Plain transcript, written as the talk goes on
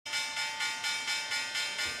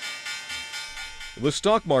The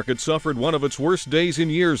stock market suffered one of its worst days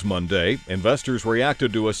in years Monday. Investors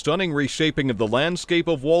reacted to a stunning reshaping of the landscape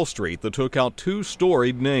of Wall Street that took out two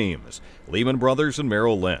storied names, Lehman Brothers and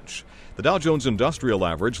Merrill Lynch. The Dow Jones Industrial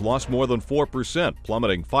Average lost more than 4%,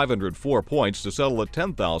 plummeting 504 points to settle at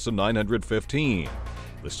 10,915.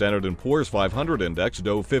 The Standard & Poor's 500 index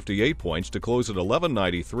dove 58 points to close at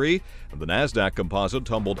 1193, and the Nasdaq Composite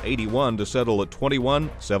tumbled 81 to settle at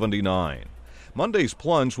 2179. Monday's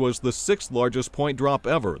plunge was the sixth largest point drop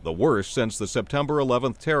ever, the worst since the September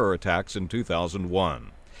 11th terror attacks in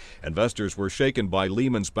 2001. Investors were shaken by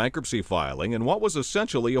Lehman's bankruptcy filing and what was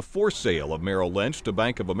essentially a forced sale of Merrill Lynch to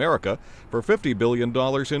Bank of America for $50 billion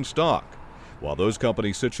in stock. While those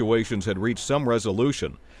companies' situations had reached some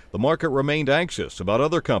resolution, the market remained anxious about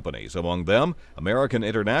other companies, among them American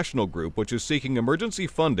International Group, which is seeking emergency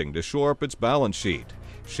funding to shore up its balance sheet.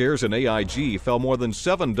 Shares in AIG fell more than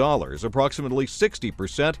 $7, approximately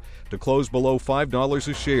 60%, to close below $5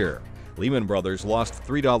 a share. Lehman Brothers lost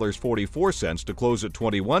 $3.44 to close at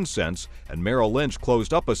 21 cents, and Merrill Lynch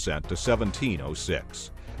closed up a cent to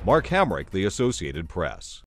 17.06. Mark Hamrick, The Associated Press.